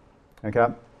acceleration, okay?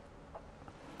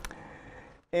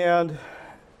 And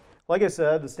like I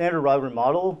said, the standard rivalry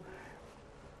model,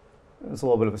 it's a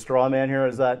little bit of a straw man here,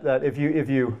 is that if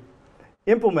you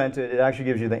implement it, it actually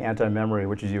gives you the anti-memory,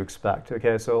 which is you expect,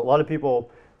 okay? So a lot of people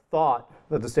thought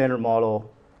that the standard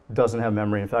model doesn't have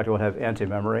memory. In fact, it would have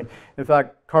anti-memory. In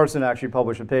fact, Carson actually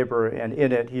published a paper, and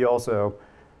in it, he also,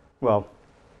 well,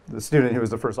 the student who was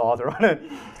the first author on it,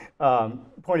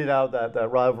 pointed out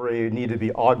that rivalry needed to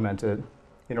be augmented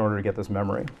in order to get this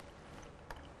memory.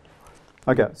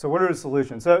 Okay, so what are the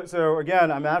solutions? So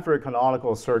again, I'm after a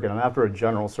canonical circuit. I'm after a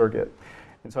general circuit.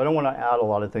 And so I don't want to add a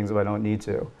lot of things if I don't need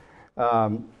to.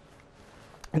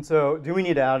 And so do we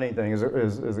need to add anything is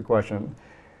the question.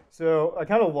 So I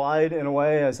kind of lied in a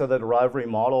way. I said that a rivalry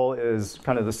model is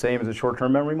kind of the same as a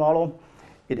short-term memory model.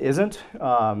 It isn't.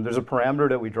 There's a parameter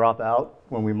that we drop out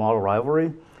when we model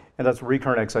rivalry, and that's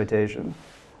recurrent excitation.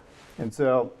 And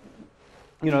so,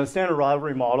 the standard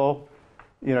rivalry model,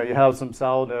 you have some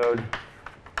solid node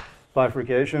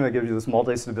bifurcation that gives you this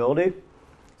multi-stability.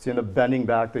 So you end up bending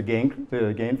back the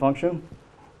gain function.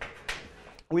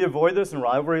 We avoid this in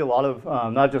rivalry. A lot of,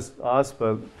 not just us,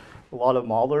 but a lot of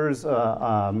modelers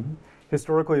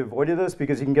historically avoided this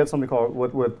because you can get something called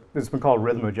what has been called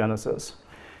rhythmogenesis.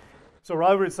 So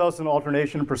rivalry itself is an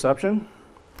alternation in perception.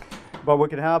 But what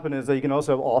can happen is that you can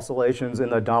also have oscillations in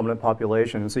the dominant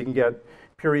population. So you can get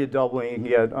period doubling,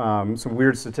 you can get some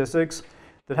weird statistics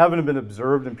that haven't been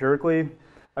observed empirically.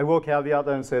 I will caveat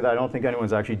that and say that I don't think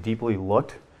anyone's actually deeply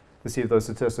looked to see if those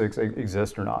statistics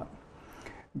exist or not.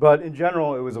 But in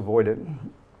general, it was avoided.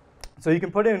 So you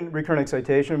can put in recurrent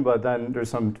excitation, but then there's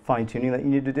some fine-tuning that you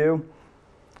need to do.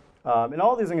 And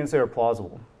all of these I'm going to say are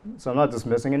plausible. So I'm not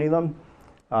dismissing any of them.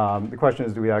 The question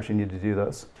is, do we actually need to do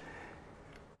this?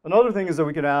 Another thing is that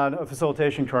we could add a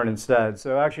facilitation current instead.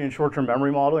 So actually in short-term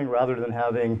memory modeling, rather than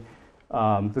having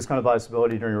this kind of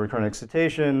biasability during recurrent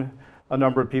excitation, a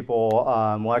number of people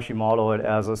will actually model it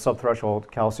as a subthreshold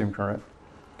calcium current.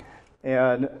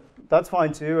 And that's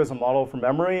fine too as a model for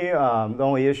memory. The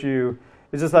only issue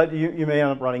is just that you may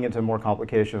end up running into more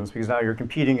complications because now you're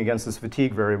competing against this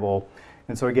fatigue variable.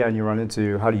 And so again, you run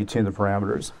into how do you tune the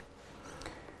parameters.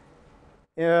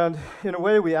 And in a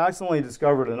way, we accidentally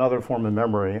discovered another form of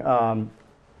memory.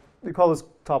 We call this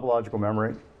topological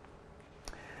memory.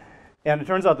 And it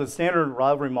turns out the standard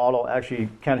rivalry model actually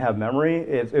can have memory.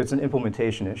 It's an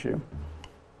implementation issue.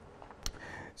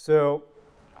 So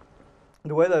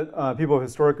the way that people have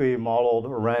historically modeled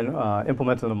or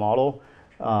implemented the model,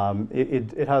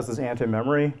 it has this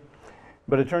anti-memory.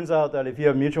 But it turns out that if you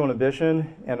have mutual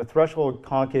inhibition and a threshold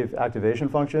concave activation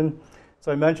function,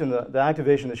 so I mentioned that the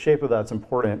activation, the shape of that's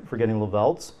important for getting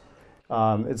Levelts.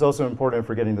 It's also important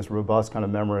for getting this robust kind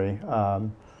of memory.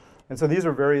 And so these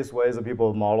are various ways that people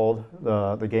have modeled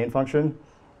the gain function.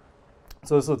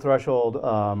 So this is a threshold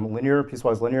linear,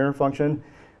 piecewise linear function.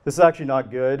 This is actually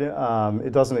not good.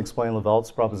 It doesn't explain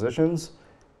Levelts propositions,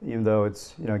 even though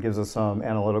it gives us some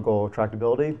analytical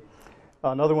tractability.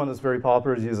 Another one that's very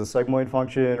popular is use a sigmoid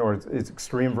function, or its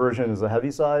extreme version is the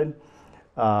heavy side.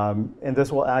 And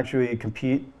this will actually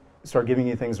start giving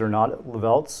you things that are not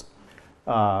Levelts.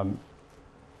 And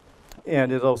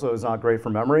it also is not great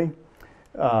for memory.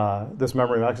 This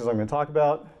memory mechanism I'm going to talk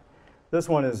about. This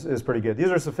one is pretty good. These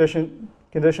are sufficient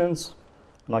conditions.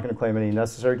 I'm not going to claim any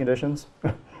necessary conditions,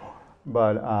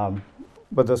 but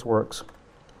this works.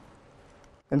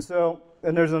 And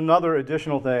there's another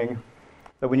additional thing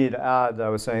that we need to add that I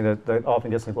was saying that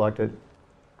often gets neglected.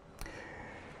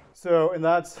 So, and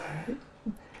that's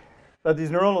that these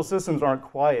neuronal systems aren't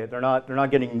quiet. They're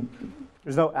not getting,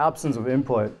 there's no absence of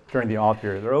input during the off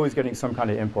period. They're always getting some kind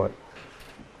of input.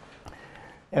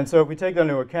 And so if we take that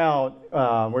into account,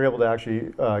 we're able to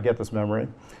actually get this memory.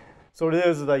 So what it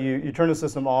is that you turn the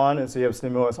system on, and so you have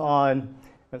stimulus on,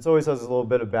 and it always has a little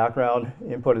bit of background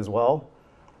input as well.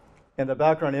 And the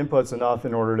background input's enough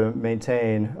in order to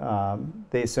maintain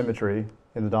the asymmetry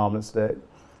in the dominant state.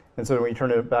 And so when you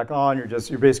turn it back on,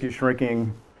 you're basically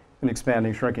shrinking and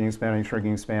expanding, shrinking, expanding,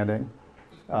 shrinking, expanding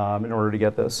in order to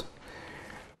get this.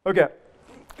 Okay,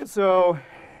 so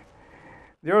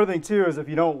the other thing too is if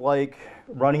you don't like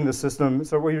running the system,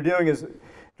 so what you're doing is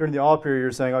during the off period,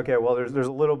 you're saying, okay, well, there's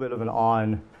a little bit of an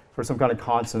on for some kind of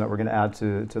constant that we're going to add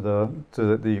to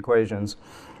the equations.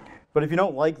 But if you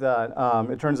don't like that,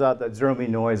 it turns out that zero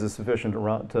mean noise is sufficient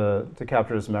to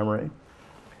capture this memory.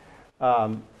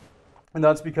 And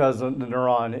that's because the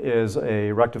neuron is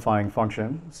a rectifying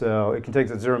function. So it can take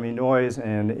the zero mean noise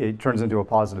and it turns into a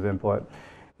positive input.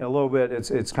 In a little bit,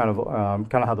 it's kind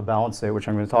of how the balance state, which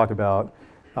I'm going to talk about,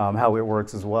 how it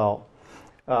works as well.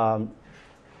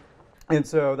 And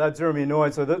so that zero mean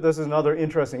noise, so this is another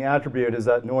interesting attribute, is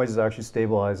that noise is actually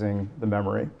stabilizing the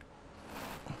memory.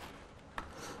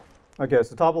 Okay,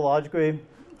 so topologically,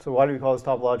 so why do we call this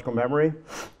topological memory?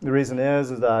 The reason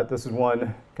is that this is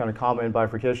one kind of common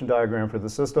bifurcation diagram for the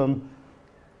system.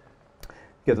 You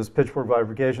get this pitchfork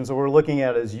bifurcation. So what we're looking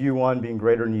at is U1 being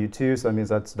greater than U2, so that means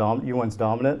that's U1's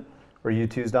dominant, or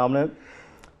U2's dominant.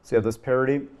 So you have this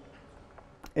parity.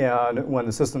 And when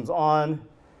the system's on,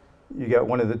 you get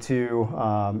one of the two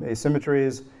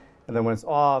asymmetries. And then when it's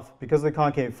off, because of the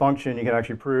concave function, you can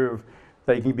actually prove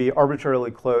that you can be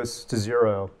arbitrarily close to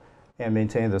zero and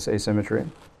maintain this asymmetry.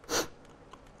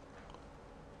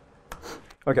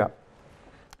 Okay.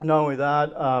 Not only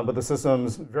that, but the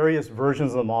system's various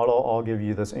versions of the model all give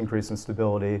you this increase in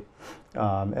stability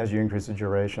as you increase the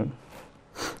duration.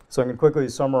 So I'm going to quickly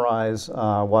summarize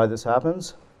why this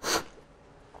happens.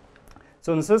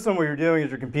 So in the system, what you're doing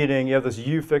is you're competing, you have this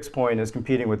U fixed point is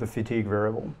competing with the fatigue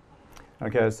variable.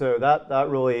 Okay, so that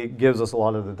really gives us a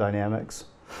lot of the dynamics.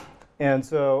 And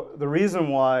so the reason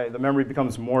why the memory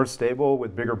becomes more stable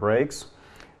with bigger breaks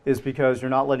is because you're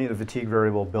not letting the fatigue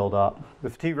variable build up. The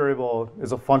fatigue variable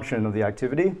is a function of the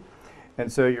activity,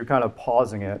 and so you're kind of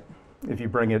pausing it if you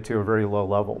bring it to a very low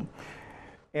level.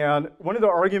 And one of the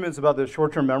arguments about the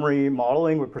short-term memory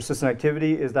modeling with persistent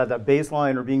activity is that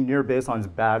baseline or being near baseline is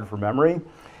bad for memory.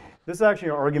 This is actually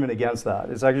an argument against that.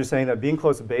 It's actually saying that being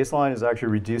close to baseline is actually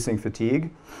reducing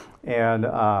fatigue, and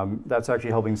that's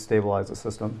actually helping stabilize the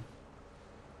system.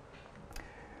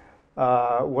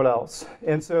 What else?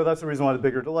 And so that's the reason why the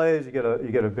bigger delays, you get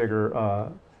a bigger,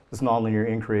 this nonlinear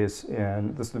increase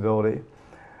in the stability.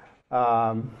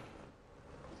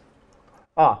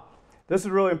 This is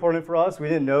really important for us. We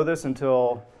didn't know this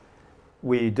until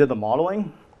we did the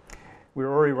modeling. We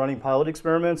were already running pilot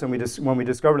experiments, and when we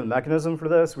discovered the mechanism for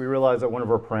this, we realized that one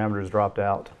of our parameters dropped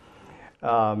out.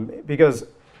 Because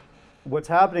what's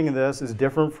happening in this is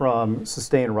different from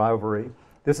sustained rivalry.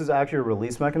 This is actually a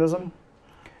release mechanism.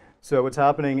 So what's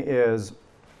happening is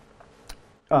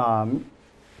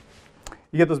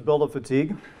you get this build-up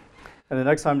fatigue, and the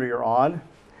next time that you're on,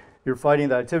 you're fighting,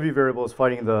 the activity variable is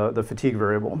fighting the fatigue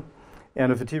variable.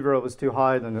 And if the fatigue variable is too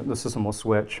high, then the system will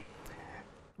switch.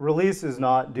 Release is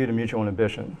not due to mutual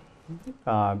inhibition,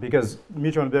 because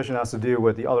mutual inhibition has to do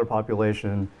with the other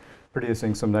population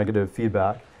producing some negative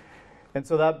feedback. And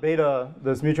so that beta,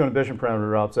 this mutual inhibition parameter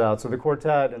drops out. So the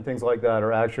quartet and things like that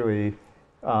are actually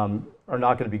are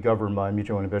not going to be governed by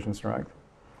mutual inhibition strength.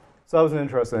 So that was an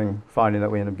interesting finding that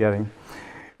we ended up getting.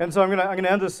 And so I'm going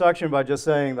to end this section by just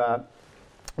saying that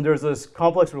there's this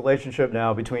complex relationship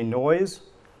now between noise,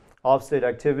 off-state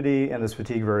activity, and this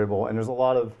fatigue variable. And there's a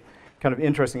lot of kind of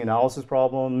interesting analysis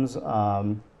problems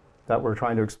that we're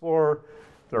trying to explore.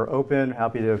 They're open,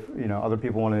 happy to, other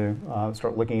people want to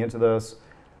start looking into this.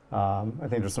 I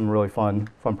think there's some really fun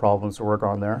problems to work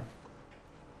on there.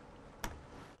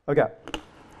 Okay.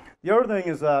 The other thing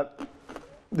is that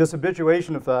this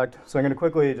habituation effect, so I'm going to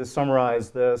quickly just summarize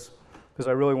this because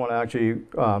I really want to actually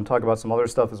talk about some other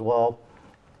stuff as well.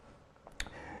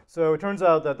 So it turns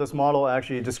out that this model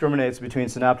actually discriminates between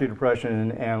synaptic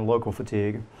depression and local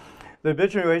fatigue. The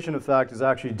habituation effect is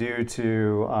actually due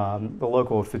to the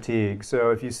local fatigue.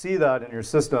 So if you see that in your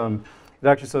system, it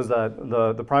actually says that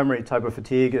the primary type of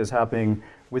fatigue is happening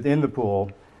within the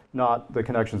pool, not the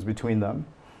connections between them.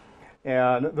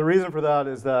 And the reason for that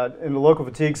is that in the local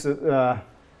fatigue,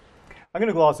 I'm going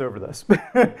to gloss over this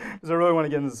because I really want to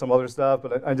get into some other stuff,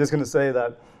 but I'm just going to say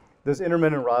that this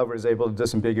intermittent rivalry is able to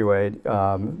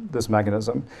disambiguate this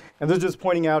mechanism. And this is just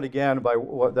pointing out again by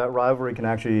what that rivalry can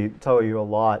actually tell you a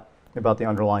lot about the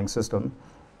underlying system.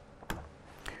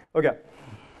 Okay.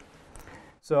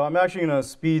 So I'm actually going to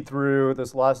speed through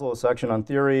this last little section on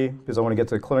theory because I want to get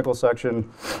to the clinical section.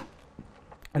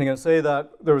 And I'm going to say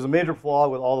that there was a major flaw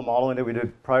with all the modeling that we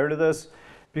did prior to this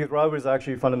because rivalry is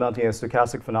actually fundamentally a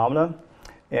stochastic phenomena.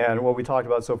 And what we talked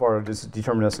about so far are just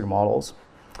deterministic models.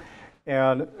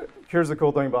 And here's the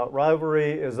cool thing about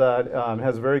rivalry is that it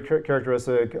has very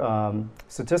characteristic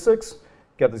statistics.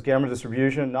 Get this gamma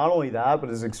distribution. Not only that, but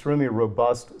it's extremely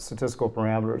robust statistical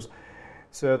parameters.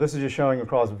 So this is just showing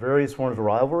across various forms of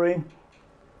rivalry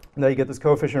that you get this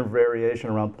coefficient of variation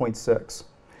around 0.6.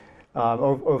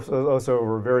 Also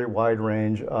over a very wide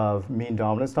range of mean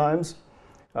dominance times.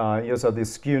 You also have the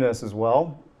skewness as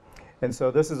well. And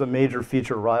so this is a major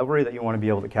feature of rivalry that you want to be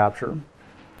able to capture.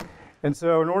 And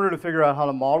so in order to figure out how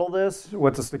to model this,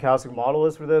 what the stochastic model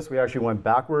is for this, we actually went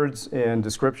backwards in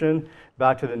description,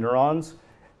 back to the neurons,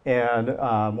 and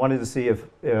wanted to see if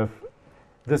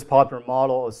this popular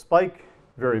model of spike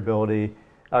variability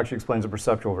actually explains the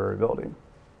perceptual variability.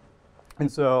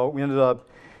 And so we ended up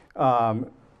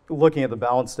looking at the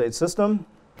balanced state system.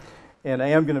 And I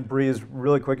am going to breeze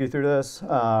really quickly through this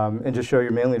and just show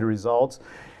you mainly the results.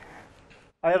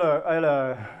 I had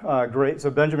a great,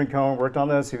 so Benjamin Cohen worked on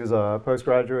this. He was a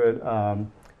postgraduate,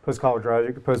 post-college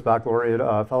graduate, post-baccalaureate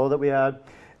fellow that we had.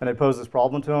 And I posed this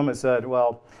problem to him. I said,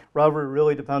 well, rivalry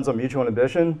really depends on mutual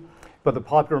inhibition, but the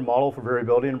popular model for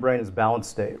variability in the brain is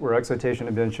balanced state, where excitation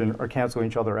and inhibition are canceling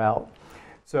each other out.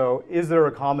 So is there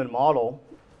a common model,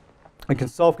 a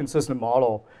self-consistent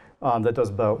model that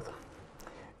does both?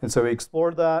 And so we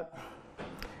explored that.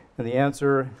 And the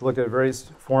answer, looked at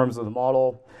various forms of the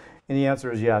model. And the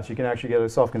answer is yes, you can actually get a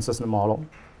self-consistent model.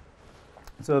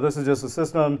 So this is just a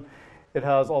system. It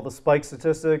has all the spike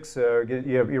statistics. So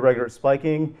you have irregular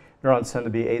spiking. Neurons tend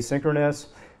to be asynchronous.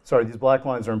 Sorry, these black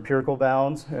lines are empirical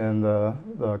bounds, and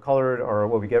the colored are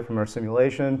what we get from our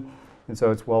simulation. And so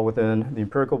it's well within the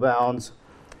empirical bounds.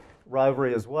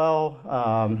 Rivalry as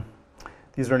well.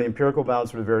 These are the empirical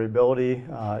bounds for the variability.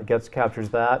 It captures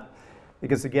that. It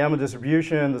gets the gamma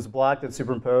distribution. This black that's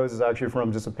superimposed is actually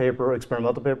from just a paper,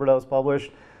 experimental paper that was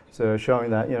published. So showing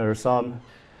that there's some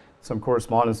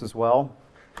correspondence as well.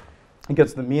 It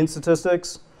gets the mean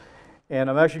statistics. And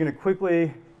I'm actually going to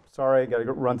quickly, sorry, I got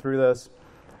to run through this.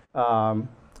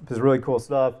 This is really cool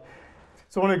stuff.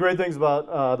 So one of the great things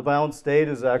about the balanced state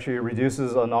is it actually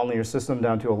reduces a nonlinear system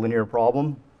down to a linear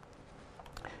problem.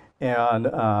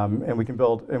 And we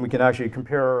can actually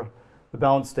compare the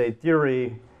balanced state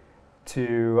theory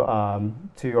to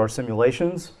our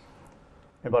simulations.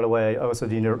 And by the way, I also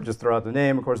didn't just throw out the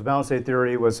name. Of course, the balanced state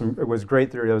theory was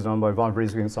great theory that was done by von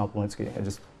Wrieske and Sompolinsky. I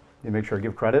just need to make sure I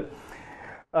give credit.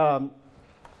 I'm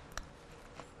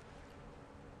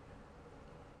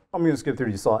going to skip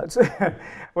through these slides. What I'm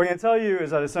going to tell you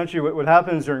is that essentially what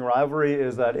happens during rivalry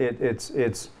is that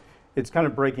it's kind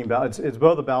of breaking balance. It's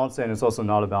both a balanced state and it's also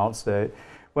not a balanced state.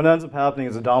 What ends up happening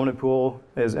is the dominant pool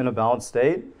is in a balanced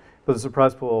state, but the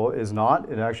suppressed pool is not.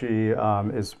 It actually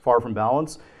is far from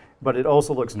balance, but it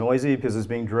also looks noisy because it's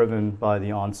being driven by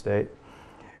the on state.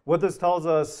 What this tells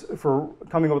us for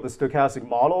coming up with a stochastic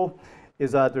model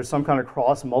is that there's some kind of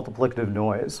cross-multiplicative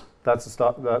noise. That is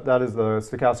the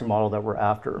stochastic model that we're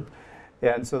after.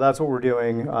 And so that's what we're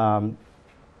doing.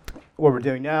 What we're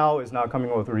doing now is now coming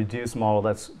up with a reduced model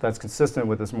that's consistent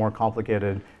with this more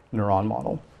complicated neuron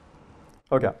model.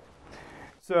 Okay.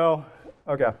 So,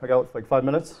 okay, I got like 5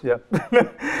 minutes? Yep.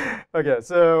 Okay,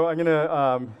 so I'm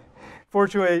gonna,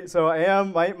 fortunately, so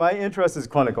my interest is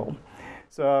clinical.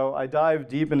 So I dive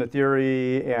deep into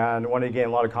theory and want to gain a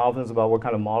lot of confidence about what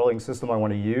kind of modeling system I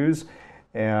want to use.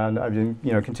 And I've been,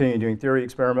 continuing doing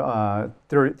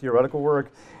theoretical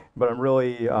work, but I'm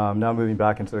really now moving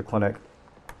back into the clinic.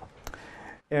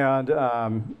 And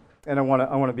I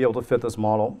want to be able to fit this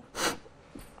model.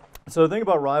 So the thing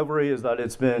about rivalry is that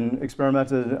it's been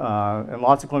experimented in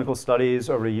lots of clinical studies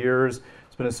over the years.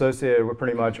 It's been associated with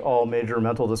pretty much all major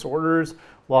mental disorders,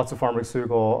 lots of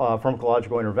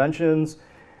pharmacological interventions.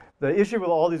 The issue with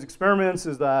all these experiments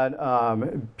is that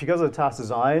because of the task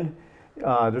design,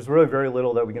 there's really very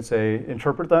little that we can say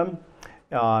interpret them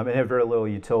and have very little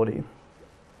utility.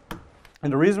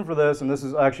 And the reason for this, and this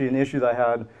is actually an issue that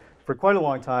I had for quite a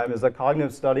long time, is that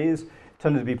cognitive studies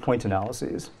tend to be point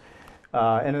analyses.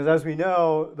 And as we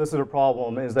know, this is a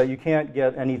problem, is that you can't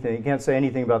get anything, you can't say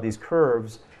anything about these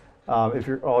curves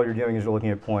if all you're doing is you're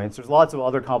looking at points. There's lots of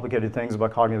other complicated things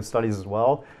about cognitive studies as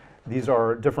well. These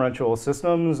are differential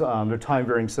systems, they're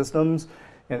time-varying systems,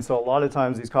 and so a lot of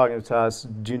times these cognitive tests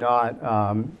do not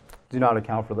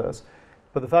account for this.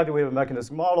 But the fact that we have a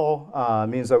mechanistic model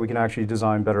means that we can actually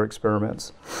design better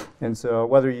experiments. And so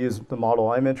whether you use the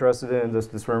model I'm interested in,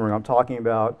 this framework I'm talking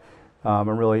about, I'm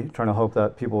really trying to hope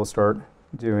that people will start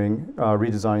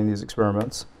redesigning these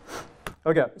experiments.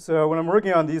 Okay, so what I'm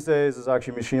working on these days is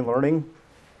actually machine learning.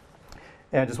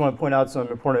 And I just want to point out some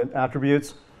important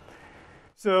attributes.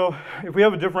 So if we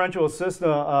have a differential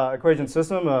system, equation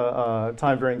system, a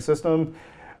time-varying system,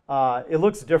 it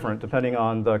looks different depending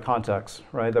on the context,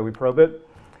 right, that we probe it.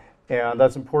 And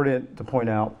that's important to point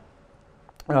out.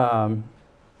 I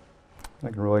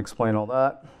can really explain all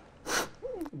that.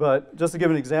 But just to give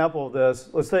an example of this,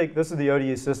 let's take, this is the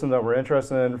ODE system that we're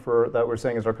interested in, that we're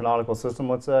saying is our canonical system,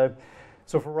 let's say.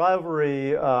 So for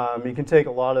rivalry, you can take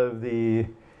a lot of the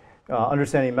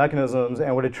understanding mechanisms,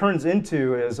 and what it turns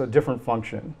into is a different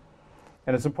function.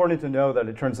 And it's important to know that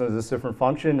it turns into this different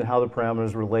function and how the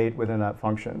parameters relate within that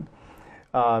function.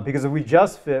 Because if we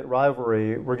just fit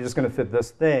rivalry, we're just going to fit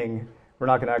this thing. We're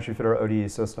not going to actually fit our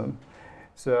ODE system.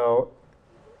 So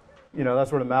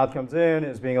that's where the math comes in,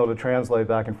 is being able to translate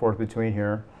back and forth between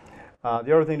here.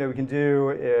 The other thing that we can do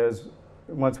is,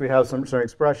 once we have some certain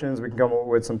expressions, we can come up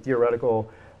with some theoretical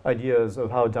ideas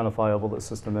of how identifiable this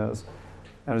system is.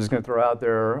 And I'm just going to throw out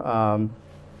there,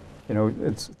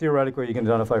 it's theoretically you can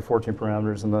identify 14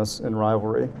 parameters in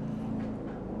rivalry.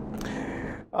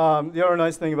 The other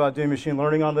nice thing about doing machine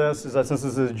learning on this is that since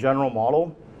this is a general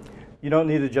model, you don't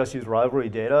need to just use rivalry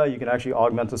data. You can actually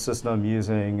augment the system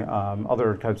using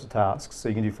other types of tasks. So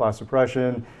you can do flash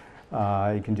suppression,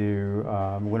 you can do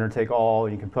winner-take-all,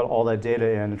 you can put all that data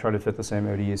in and try to fit the same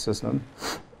ODE system.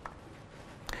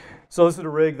 So this is the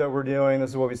rig that we're doing.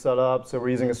 This is what we set up. So we're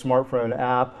using a smartphone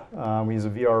app. We use a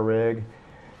VR rig.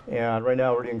 And right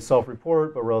now we're doing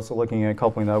self-report, but we're also looking at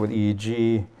coupling that with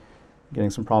EEG, getting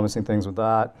some promising things with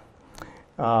that.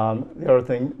 The other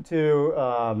thing too,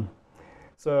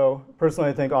 so personally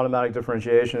I think automatic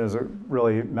differentiation is a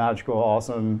really magical,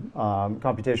 awesome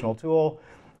computational tool.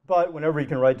 But whenever you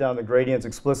can write down the gradients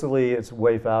explicitly, it's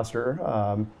way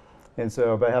faster. And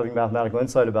so by having mathematical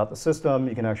insight about the system,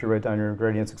 you can actually write down your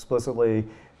gradients explicitly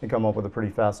and come up with a pretty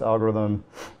fast algorithm.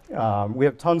 We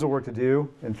have tons of work to do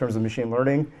in terms of machine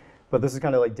learning, but this is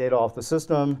kind of like data off the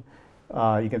system.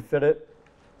 You can fit it.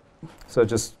 So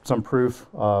just some proof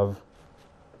of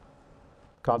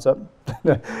concept.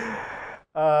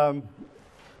 I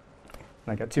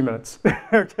got 2 minutes.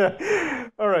 Okay.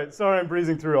 All right, sorry I'm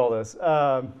breezing through all this.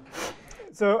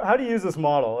 So how do you use this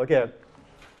model? Okay.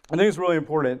 I think it's really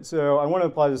important. So I want to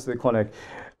apply this to the clinic.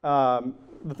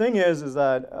 The thing is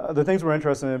that the things we're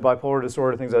interested in, bipolar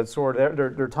disorder, things of that sort,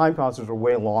 their time constants are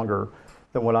way longer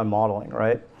than what I'm modeling,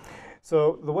 right?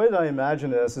 So the way that I imagine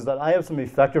this is that I have some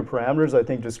effective parameters I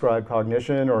think describe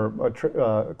cognition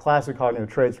or classic cognitive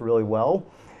traits really well.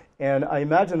 And I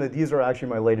imagine that these are actually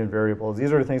my latent variables.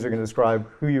 These are the things that are going to describe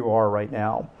who you are right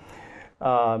now.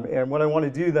 And what I want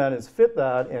to do then is fit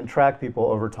that and track people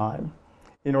over time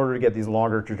in order to get these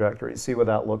longer trajectories, see what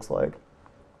that looks like.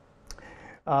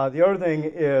 The other thing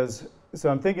is,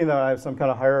 so I'm thinking that I have some kind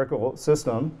of hierarchical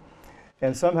system,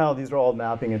 and somehow these are all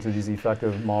mapping into these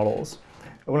effective models.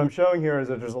 And what I'm showing here is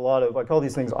that there's a lot of, I call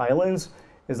these things islands,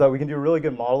 is that we can do really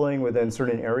good modeling within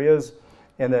certain areas,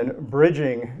 and then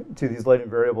bridging to these latent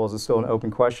variables is still an open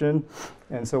question.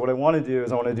 And so what I want to do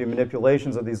is I want to do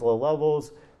manipulations of these low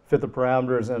levels, fit the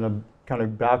parameters, and a kind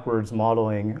of backwards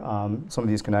modeling some of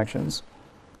these connections.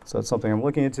 So that's something I'm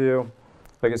looking into.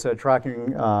 Like I said,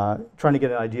 tracking, trying to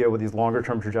get an idea what these longer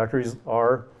term trajectories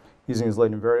are using these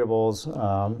latent variables.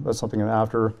 That's something I'm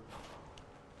after.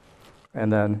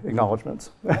 And then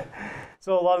acknowledgements.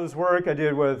 So a lot of this work I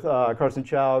did with Carson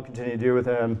Chow, continue to do with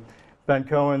him. Ben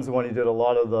Cohen's the one who did a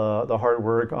lot of the hard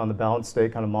work on the balanced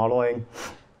state kind of modeling.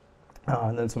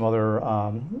 And then some other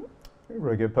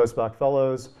really good postdoc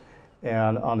fellows.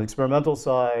 And on the experimental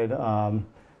side, a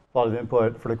lot of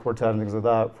input for the quartet and things like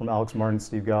that from Alex Martin,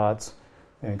 Steve Gotts,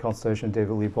 and consultation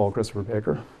David Leopold, Christopher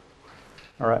Baker.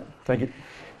 All right, thank you.